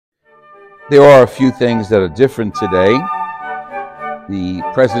There are a few things that are different today. The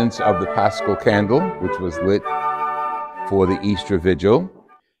presence of the Paschal candle, which was lit for the Easter Vigil.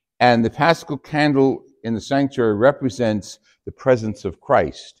 And the Paschal candle in the sanctuary represents the presence of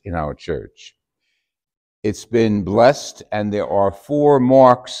Christ in our church. It's been blessed, and there are 4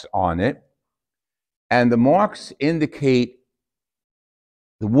 marks on it. And the marks indicate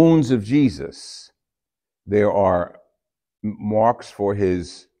the wounds of Jesus. There are marks for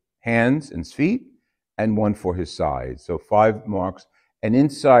his hands and feet, and 1 for his side. So 5 marks. And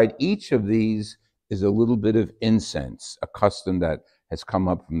inside each of these is a little bit of incense, a custom that has come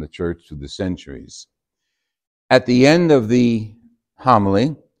up from the church through the centuries. At the end of the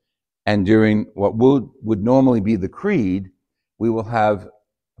homily, and during what would normally be the creed, we will have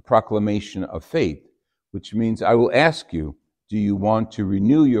a proclamation of faith, which means I will ask you, do you want to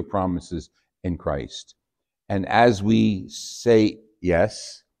renew your promises in Christ? And as we say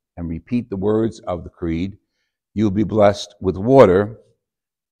yes and repeat the words of the creed, you'll be blessed with water.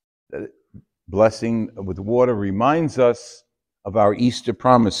 Blessing with water reminds us of our Easter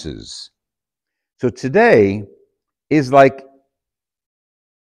promises. So today is like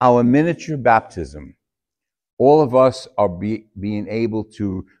our miniature baptism. All of us are being able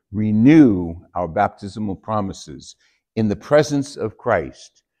to renew our baptismal promises in the presence of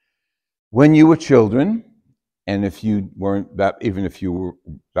Christ. When you were children, and if you weren't, even if you were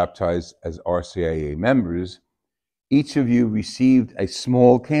baptized as RCIA members, each of you received a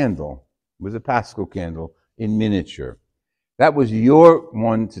small candle. It was a Paschal candle in miniature. That was your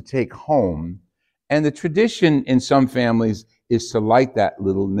one to take home. And the tradition in some families is to light that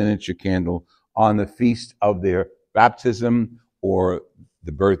little miniature candle on the feast of their baptism or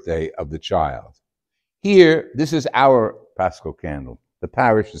the birthday of the child. Here, this is our Paschal candle, the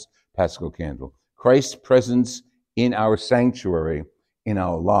parish's Paschal candle. Christ's presence in our sanctuary, in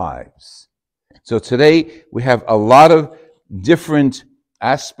our lives. So today, we have a lot of different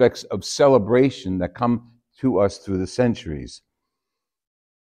aspects of celebration that come to us through the centuries.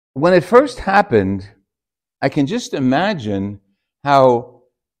 When it first happened, I can just imagine how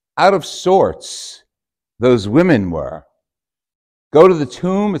out of sorts those women were. Go to the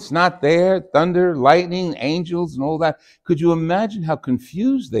tomb, it's not there, thunder, lightning, angels, and all that. Could you imagine how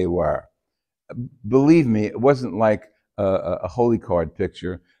confused they were? Believe me, it wasn't like a holy card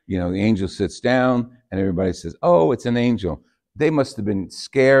picture. You know, the angel sits down and everybody says, oh, it's an angel. They must have been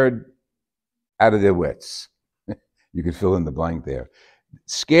scared out of their wits. You could fill in the blank there.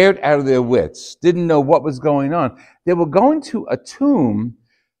 Scared out of their wits, didn't know what was going on. They were going to a tomb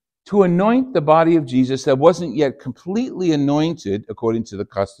to anoint the body of Jesus that wasn't yet completely anointed according to the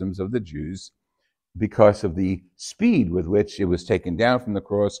customs of the Jews because of the speed with which it was taken down from the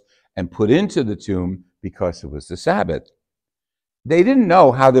cross and put into the tomb because it was the Sabbath. They didn't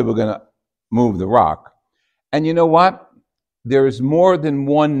know how they were going to move the rock. And you know what? There is more than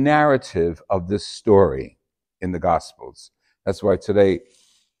one narrative of this story in the Gospels. That's why today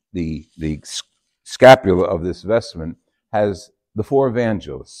the scapula of this vestment has the 4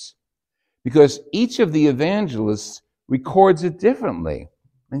 evangelists. Because each of the evangelists records it differently.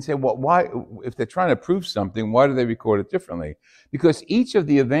 And you say, well, why, if they're trying to prove something, why do they record it differently? Because each of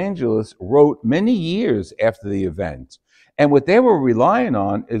the evangelists wrote many years after the event. And what they were relying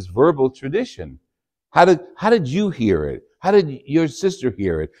on is verbal tradition. How did you hear it? How did your sister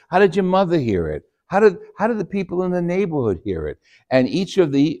hear it? How did your mother hear it? How did the people in the neighborhood hear it? And each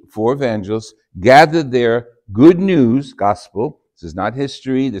of the 4 evangelists gathered their good news gospel. This is not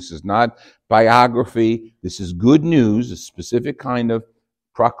history. This is not biography. This is good news, a specific kind of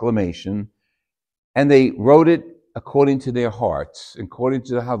proclamation. And they wrote it according to their hearts, according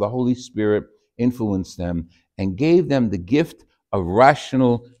to how the Holy Spirit influenced them and gave them the gift of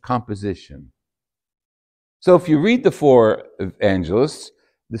rational composition. So if you read the 4 evangelists,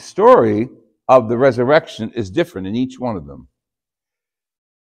 the story of the resurrection is different in each one of them.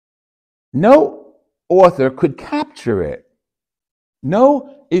 No author could capture it.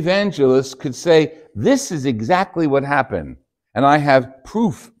 No evangelist could say, this is exactly what happened, and I have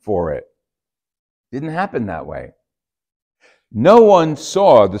proof for it. It didn't happen that way. No one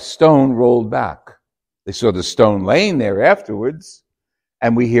saw the stone rolled back. They saw the stone laying there afterwards,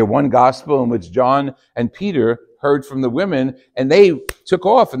 and we hear one gospel in which John and Peter heard from the women, and they took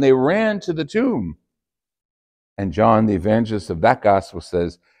off and they ran to the tomb. And John, the evangelist of that gospel,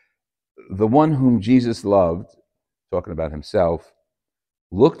 says, the one whom Jesus loved, talking about himself,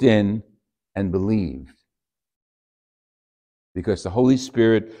 looked in and believed. Because the Holy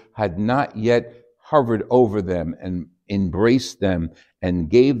Spirit had not yet hovered over them and embraced them and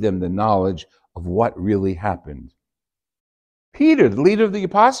gave them the knowledge of what really happened. Peter, the leader of the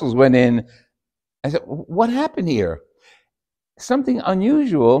apostles, went in and said, what happened here? Something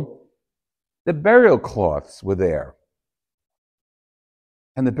unusual. The burial cloths were there.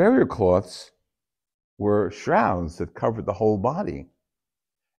 And the burial cloths were shrouds that covered the whole body,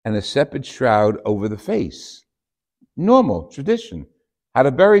 and a separate shroud over the face. Normal tradition, how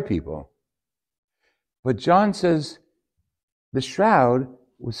to bury people. But John says the shroud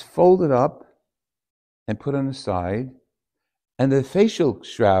was folded up and put on the side, and the facial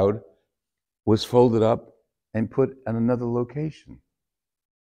shroud was folded up and put in another location.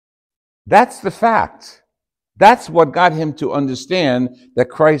 That's the fact. That's what got him to understand that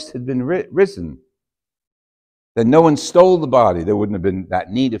Christ had been risen. That no one stole the body. There wouldn't have been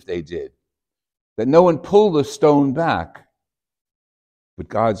that need if they did. That no one pulled the stone back. But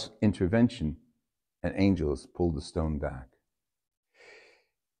God's intervention and angels pulled the stone back.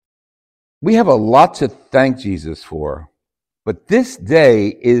 We have a lot to thank Jesus for, but this day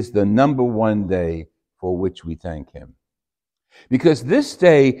is the number one day for which we thank him. Because this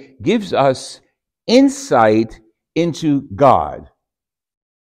day gives us insight into God.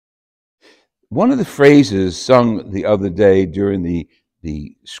 One of the phrases sung the other day during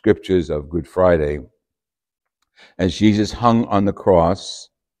the scriptures of Good Friday, as Jesus hung on the cross,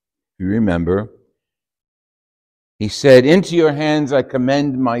 if you remember, he said, "Into your hands I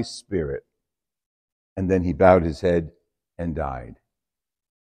commend my spirit." And then he bowed his head and died.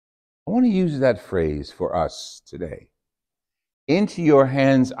 I want to use that phrase for us today. Into your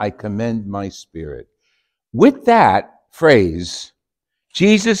hands I commend my spirit. With that phrase,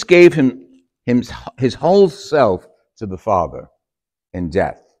 Jesus gave his whole self to the Father in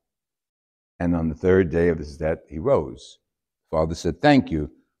death. And on the third day of his death, he rose. The Father said, "Thank you,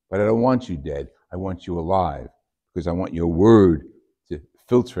 but I don't want you dead. I want you alive, because I want your word to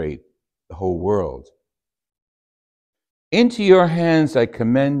filtrate the whole world. Into your hands I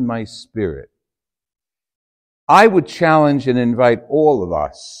commend my spirit." I would challenge and invite all of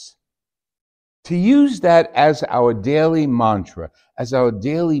us to use that as our daily mantra, as our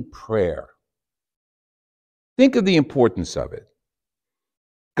daily prayer. Think of the importance of it.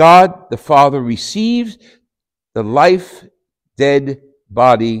 God the Father receives the life-dead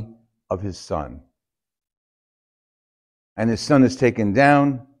body of his Son. And his Son is taken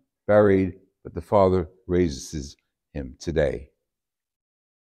down, buried, but the Father raises him today.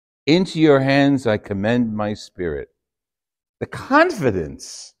 Into your hands I commend my spirit. The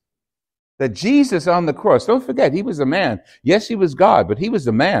confidence that Jesus on the cross, don't forget, he was a man. Yes, he was God, but he was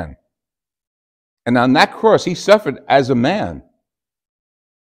a man. And on that cross, he suffered as a man.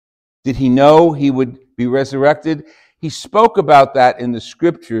 Did he know he would be resurrected? He spoke about that in the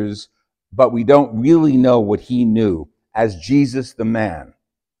scriptures, but we don't really know what he knew as Jesus the man.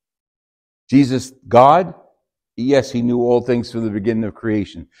 Jesus, God, yes, he knew all things from the beginning of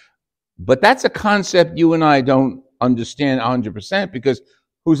creation. But that's a concept you and I don't understand 100%, because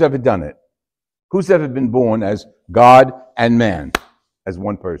who's ever done it? Who's ever been born as God and man, as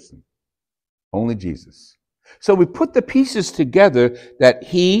one person? Only Jesus. So we put the pieces together that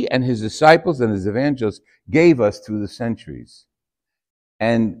he and his disciples and his evangelists gave us through the centuries.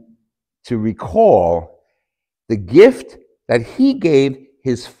 And to recall the gift that he gave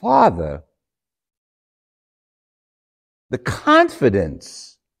his Father, the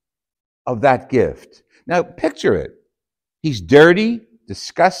confidence of that gift. Now picture it. He's dirty,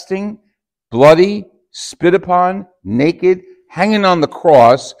 disgusting, bloody, spit upon, naked, hanging on the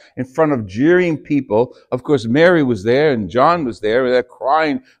cross in front of jeering people. Of course, Mary was there and John was there. They're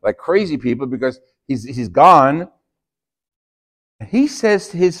crying like crazy people because he's gone. And he says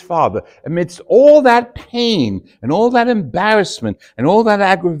to his Father, amidst all that pain and all that embarrassment and all that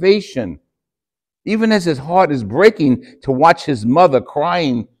aggravation, even as his heart is breaking to watch his mother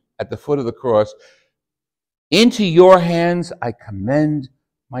crying at the foot of the cross, "Into your hands I commend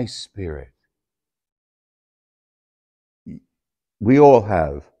my spirit." We all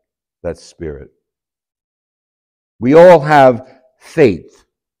have that spirit. We all have faith.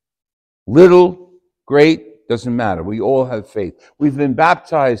 Little, great, doesn't matter. We all have faith. We've been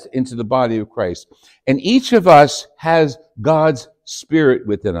baptized into the body of Christ. And each of us has God's spirit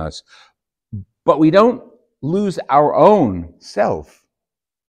within us. But we don't lose our own self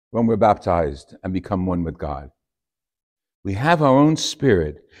when we're baptized and become one with God. We have our own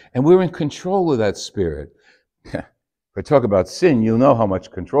spirit, and we're in control of that spirit. If I talk about sin, you'll know how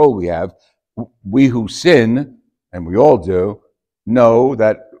much control we have. We who sin, and we all do, know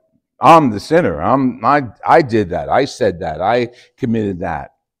that I'm the sinner. I did that. I said that. I committed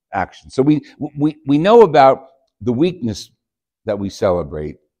that action. So we know about the weakness that we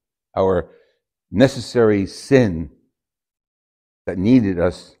celebrate, our necessary sin. that needed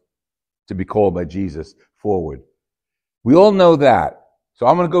us to be called by Jesus forward. We all know that. So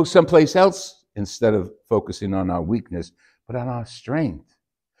I'm going to go someplace else instead of focusing on our weakness, but on our strength.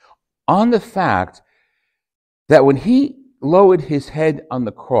 On the fact that when he lowered his head on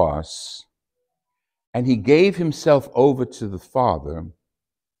the cross and he gave himself over to the Father,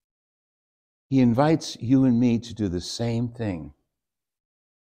 he invites you and me to do the same thing.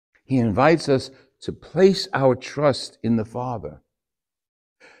 He invites us to place our trust in the Father,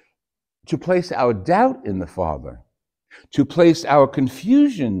 to place our doubt in the Father, to place our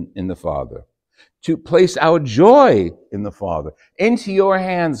confusion in the Father, to place our joy in the Father. Into your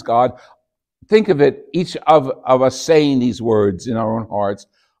hands, God. Think of it, each of us saying these words in our own hearts.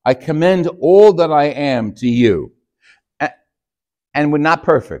 I commend all that I am to you. And we're not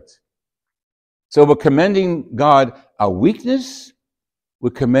perfect. So we're commending God our weakness. We're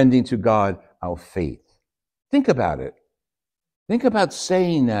commending to God our faith. Think about it. Think about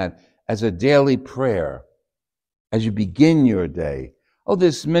saying that as a daily prayer as you begin your day. Oh,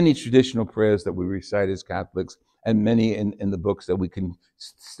 there's many traditional prayers that we recite as Catholics and many in the books that we can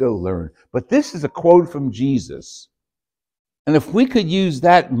still learn. But this is a quote from Jesus. And if we could use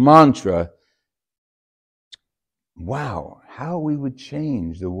that mantra, wow, how we would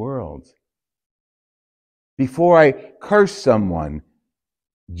change the world. Before I curse someone,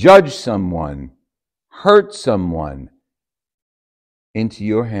 judge someone, hurt someone, into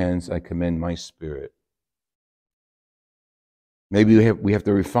your hands I commend my spirit. Maybe we have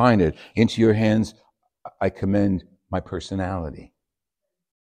to refine it. Into your hands I commend my personality.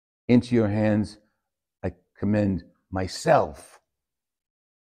 Into your hands I commend myself.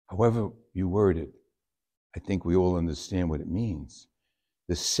 However you word it, I think we all understand what it means.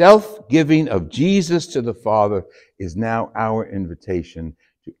 The self-giving of Jesus to the Father is now our invitation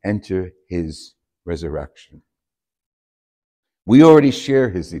to enter his resurrection. We already share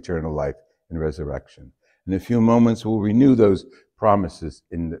his eternal life and resurrection. In a few moments, we'll renew those promises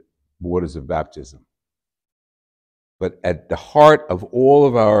in the waters of baptism. But at the heart of all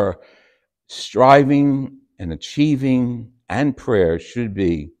of our striving and achieving and prayer should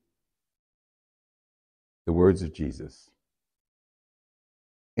be the words of Jesus.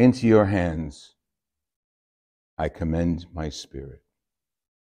 Into your hands I commend my spirit.